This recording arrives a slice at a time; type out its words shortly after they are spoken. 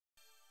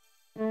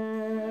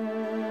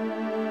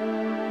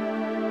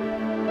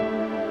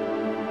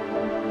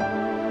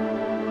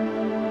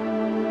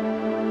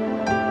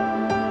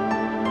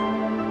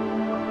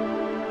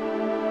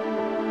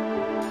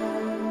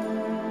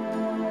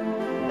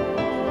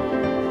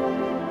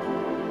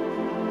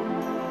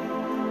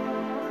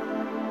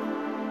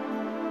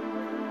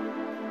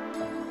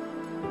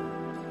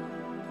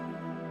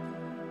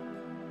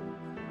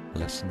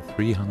Lesson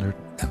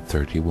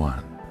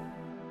 331.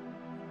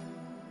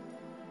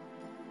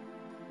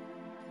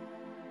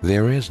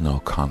 There is no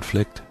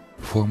conflict,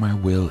 for my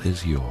will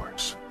is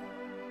yours.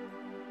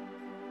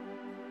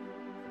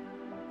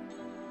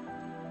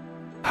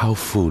 How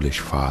foolish,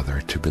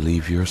 Father, to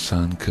believe your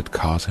Son could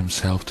cause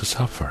himself to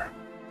suffer.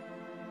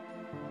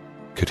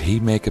 Could he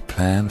make a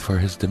plan for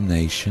his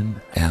damnation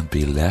and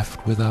be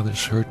left without a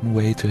certain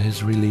way to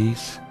his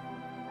release?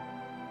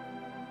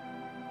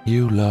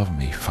 You love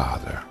me,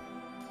 Father.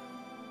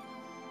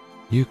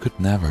 You could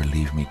never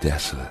leave me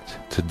desolate,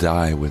 to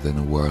die within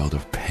a world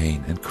of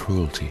pain and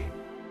cruelty.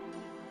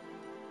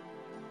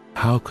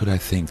 How could I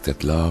think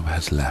that love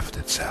has left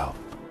itself?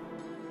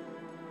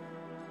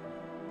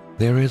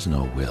 There is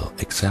no will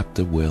except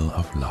the will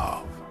of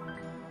love.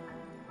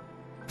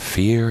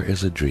 Fear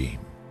is a dream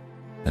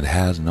and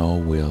has no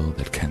will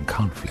that can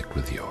conflict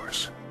with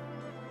yours.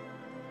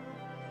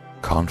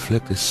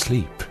 Conflict is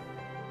sleep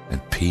and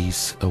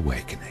peace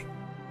awakening.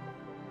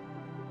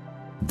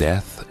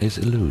 Death is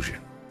illusion,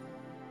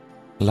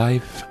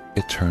 life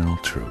eternal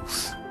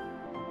truth.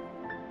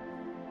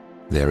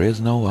 There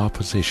is no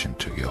opposition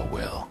to your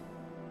will.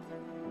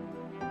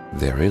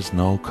 There is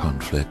no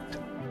conflict,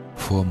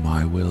 for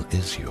my will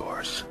is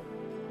yours.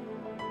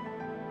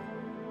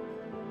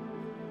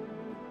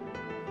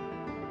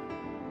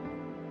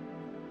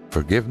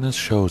 Forgiveness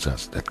shows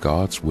us that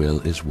God's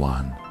will is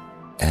one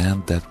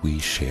and that we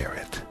share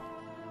it.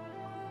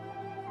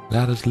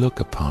 Let us look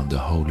upon the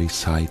holy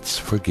sights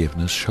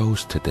forgiveness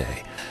shows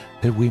today,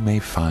 that we may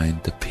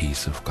find the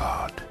peace of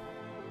God.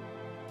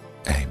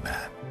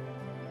 Amen.